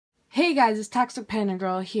Hey guys, it's Toxic Panda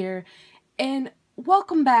Girl here, and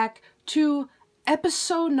welcome back to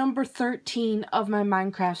episode number 13 of my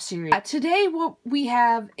Minecraft series. Today what we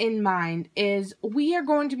have in mind is we are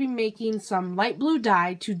going to be making some light blue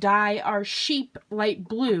dye to dye our sheep light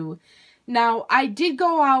blue. Now, I did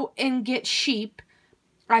go out and get sheep.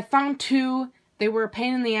 I found two. They were a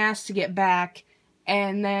pain in the ass to get back,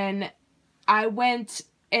 and then I went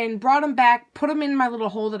and brought them back, put them in my little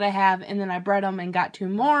hole that I have, and then I bred them and got two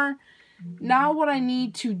more. Now what I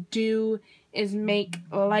need to do is make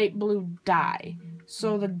light blue dye.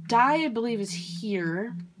 So the dye, I believe, is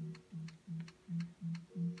here.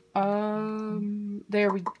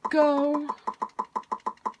 There we go.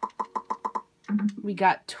 We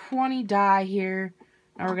got 20 dye here.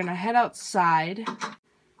 Now we're gonna head outside.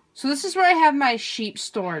 So this is where I have my sheep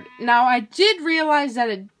stored. Now I did realize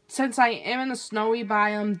that since I am in a snowy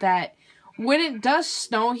biome, that when it does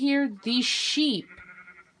snow here, these sheep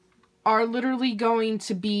are literally going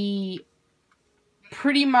to be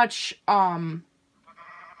pretty much not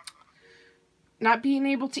being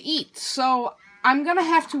able to eat. So I'm gonna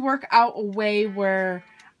have to work out a way where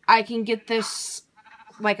I can get this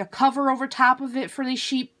like a cover over top of it for these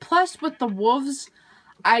sheep. Plus with the wolves,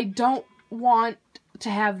 I don't want to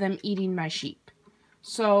have them eating my sheep.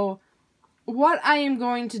 So what I am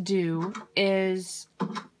going to do is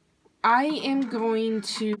I am going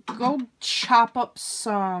to go chop up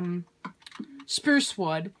some spruce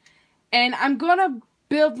wood, and I'm gonna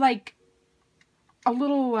build like a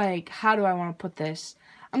little, like, how do I want to put this?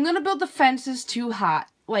 I'm gonna build the fences too high,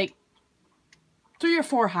 like 3 or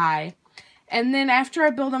 4 high, and then after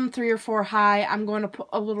I build them 3 or 4 high, I'm going to put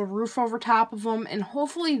a little roof over top of them, and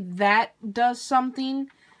hopefully that does something.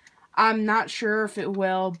 I'm not sure if it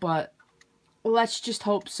will, but let's just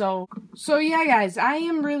hope so. So yeah, guys, I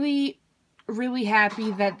am really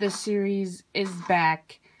happy that this series is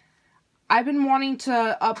back. I've been wanting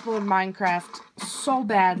to upload Minecraft so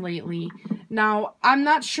bad lately. Now, I'm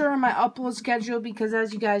not sure on my upload schedule because,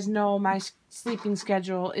 as you guys know, my sleeping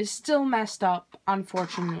schedule is still messed up,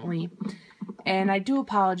 unfortunately. And I do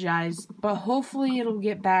apologize, but hopefully it'll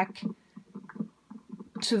get back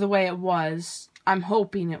to the way it was. I'm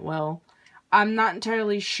hoping it will. I'm not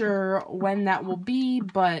entirely sure when that will be,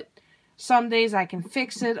 but some days I can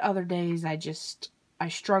fix it, other days I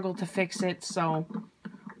struggle to fix it, so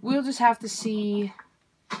we'll just have to see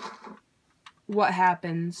what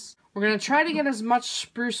happens. We're going to try to get as much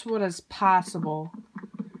spruce wood as possible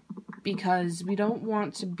because we don't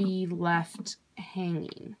want to be left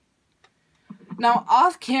hanging. Now,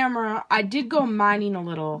 off camera, I did go mining a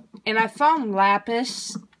little, and I found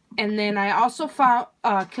lapis, and then I also found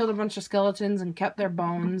killed a bunch of skeletons and kept their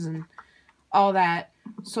bones and all that.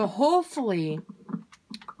 So hopefully,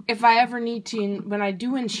 if I ever need to, when I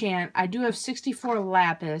do enchant, I do have 64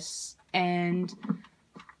 lapis, and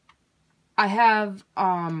I have,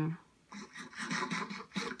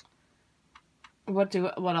 what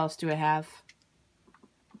else do I have?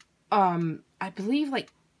 I believe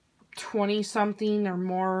like 20 something or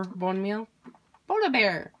more bone meal. Polar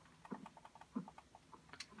bear!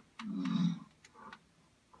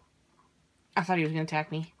 I thought he was gonna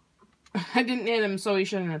attack me. I didn't hit him, so he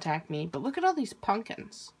shouldn't attack me. But look at all these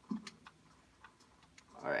pumpkins.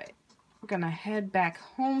 Alright. We're gonna head back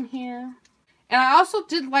home here. And I also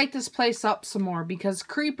did light this place up some more because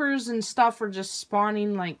creepers and stuff are just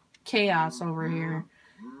spawning like chaos over here.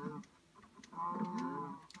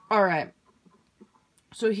 Alright.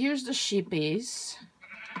 So here's the sheepies.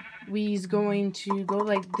 We's going to go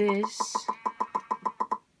like this.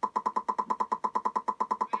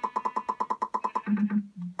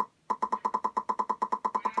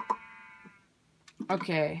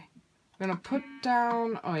 Okay, I'm gonna put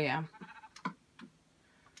down, oh yeah,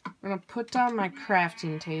 I'm gonna put down my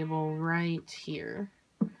crafting table right here.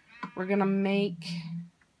 We're gonna make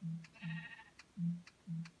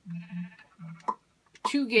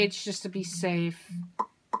 2 gates just to be safe.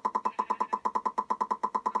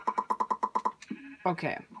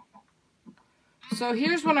 Okay, so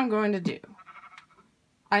here's what I'm going to do.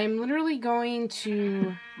 I am literally going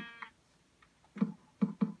to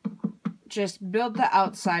just build the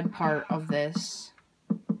outside part of this.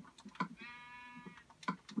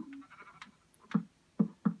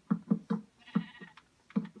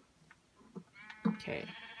 Okay,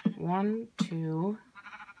 1, 2,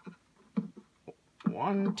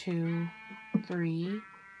 1, 2, 3,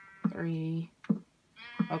 3.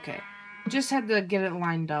 Okay, just had to get it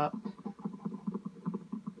lined up.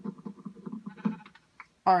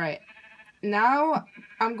 Alright, now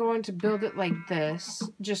I'm going to build it like this,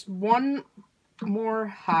 just one more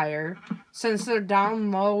higher. Since they're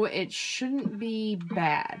down low, it shouldn't be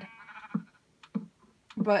bad.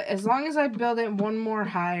 But as long as I build it one more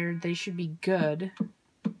higher, they should be good.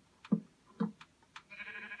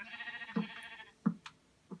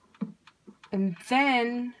 And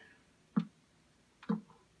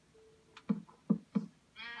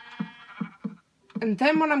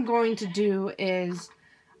then what I'm going to do is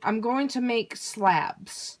I'm going to make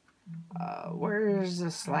slabs. Where's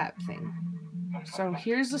the slab thing? So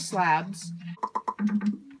here's the slabs.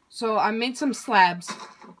 So I made some slabs,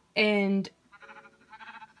 and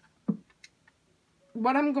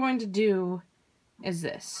what I'm going to do is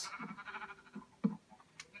this.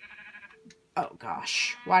 Oh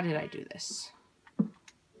gosh, why did I do this?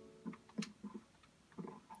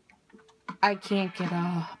 I can't get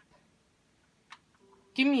up.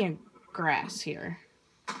 Give me a grass here.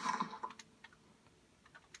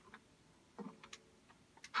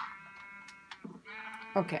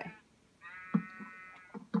 Okay.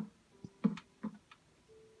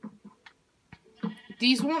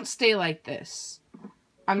 These won't stay like this.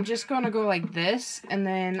 I'm just going to go like this, and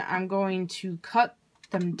then I'm going to cut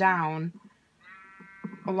them down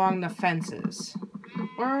along the fences.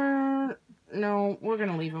 Or, no, we're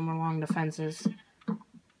going to leave them along the fences.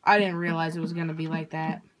 I didn't realize it was going to be like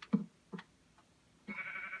that.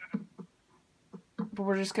 But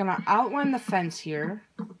we're just going to outline the fence here.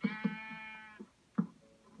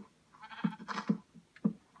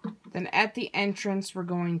 Then at the entrance, we're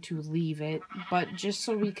going to leave it. But just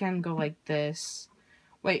so we can go like this.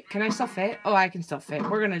 Wait, can I still fit? Oh, I can still fit.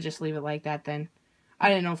 We're going to just leave it like that then. I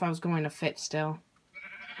didn't know if I was going to fit still.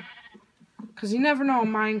 Because you never know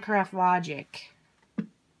Minecraft logic.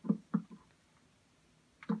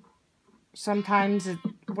 Sometimes it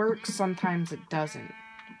works, sometimes it doesn't.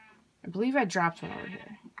 I believe I dropped one over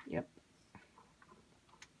here. Yep.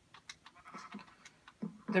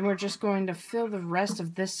 Then we're just going to fill the rest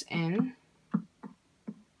of this in.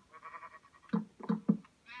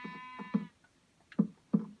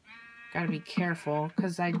 Gotta be careful,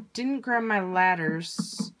 because I didn't grab my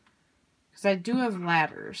ladders. Because I do have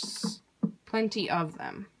ladders. Plenty of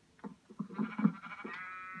them.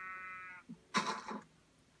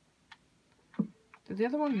 Did the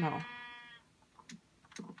other one? No.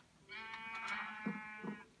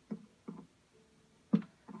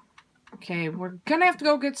 Okay, we're gonna have to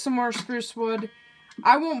go get some more spruce wood.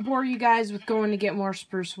 I won't bore you guys with going to get more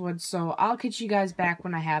spruce wood, so I'll catch you guys back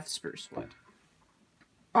when I have spruce wood.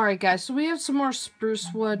 Alright guys, so we have some more spruce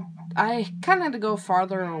wood. I kind of had to go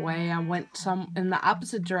farther away. I went some in the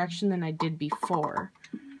opposite direction than I did before.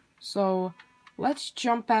 So, let's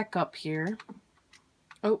jump back up here.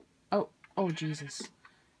 Oh Jesus.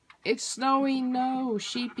 It's snowing, no,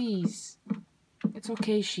 sheepies. It's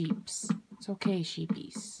okay, sheeps. It's okay,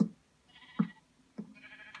 sheepies.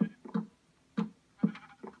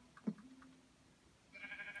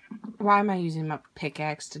 Why am I using my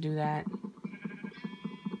pickaxe to do that?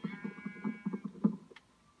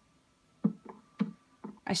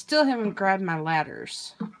 I still haven't grabbed my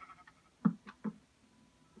ladders.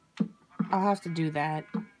 I'll have to do that.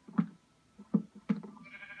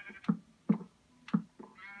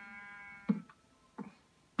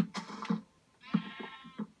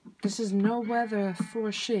 This is no weather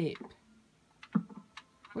for sheep.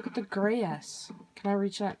 Look at the grass. Can I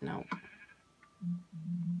reach that? No.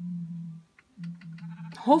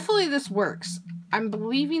 Hopefully this works. I'm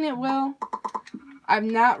believing it will. I'm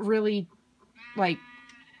not really, like,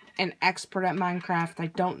 an expert at Minecraft. I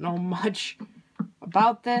don't know much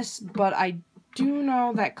about this, but I do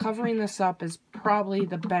know that covering this up is probably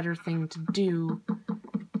the better thing to do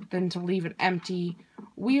than to leave it empty.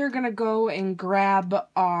 We are going to go and grab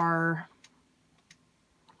our,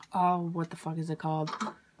 what the fuck is it called?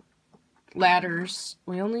 Ladders.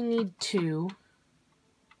 We only need 2.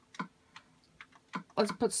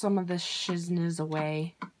 Let's put some of this shizness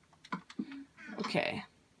away. Okay.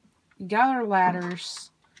 We got our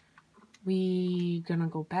ladders. We gonna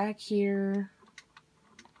go back here.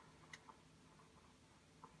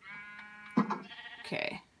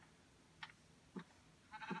 Okay.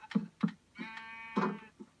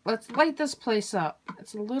 Let's light this place up.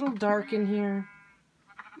 It's a little dark in here.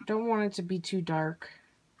 Don't want it to be too dark.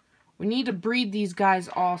 We need to breed these guys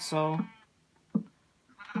also.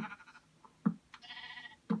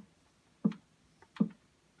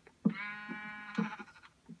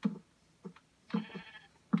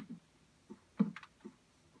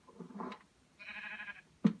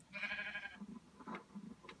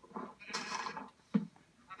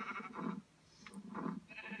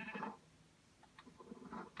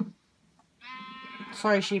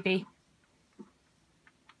 Sorry, sheepy.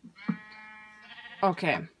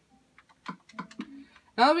 Okay.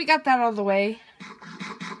 Now that we got that out of the way,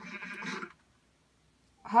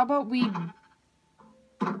 how about we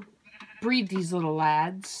breed these little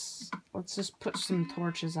lads? Let's just put some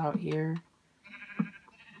torches out here.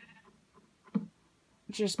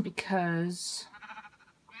 Just because.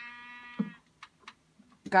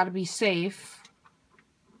 Gotta be safe.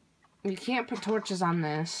 We can't put torches on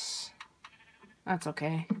this. That's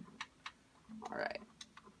okay. Alright.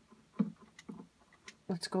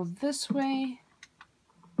 Let's go this way.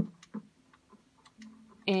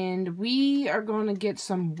 And we are going to get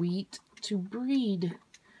some wheat to breed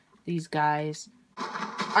these guys.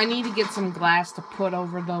 I need to get some glass to put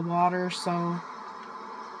over the water so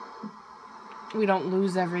we don't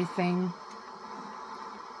lose everything.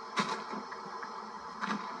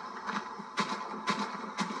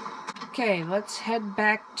 Okay, let's head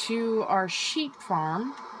back to our sheep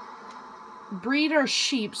farm. Breed our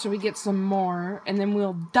sheep so we get some more, and then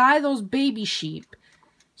we'll dye those baby sheep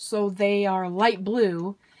so they are light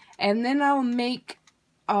blue, and then I'll make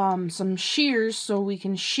some shears so we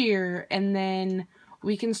can shear, and then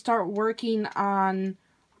we can start working on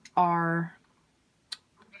our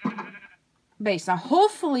base. Now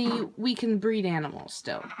hopefully we can breed animals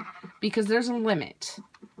still, because there's a limit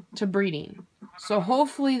to breeding. So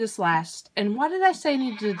hopefully this lasts. And why did I say I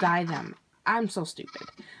needed to dye them? I'm so stupid.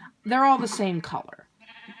 They're all the same color.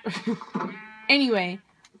 Anyway,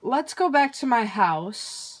 let's go back to my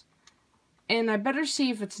house. And I better see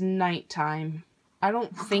if it's nighttime. I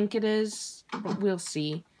don't think it is, but we'll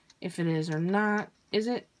see if it is or not. Is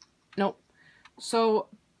it? Nope. So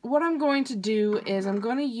what I'm going to do is I'm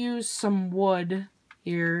going to use some wood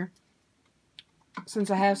here, since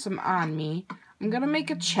I have some on me. I'm going to make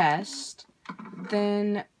a chest.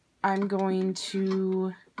 Then I'm going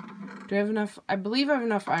to, do I have enough? I believe I have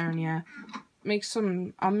enough iron, yeah.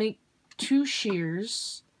 I'll make 2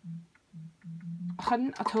 shears.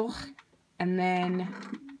 And then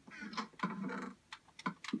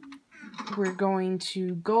we're going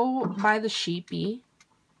to go by the sheepy.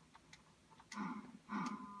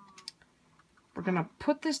 We're going to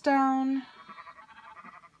put this down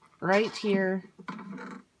right here.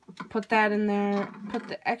 Put that in there. Put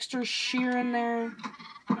the extra shear in there.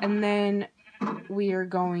 And then we are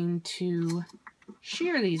going to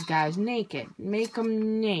shear these guys naked. Make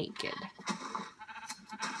them naked.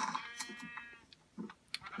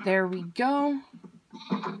 There we go.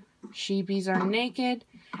 Sheepies are naked.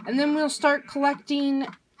 And then we'll start collecting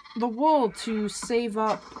the wool to save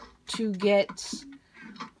up to get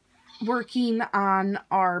working on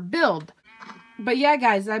our build. But yeah,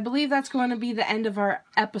 guys, I believe that's going to be the end of our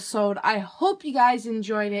episode. I hope you guys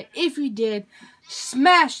enjoyed it. If you did,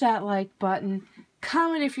 smash that like button,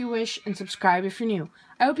 comment if you wish, and subscribe if you're new.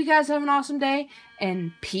 I hope you guys have an awesome day,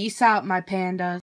 and peace out, my pandas.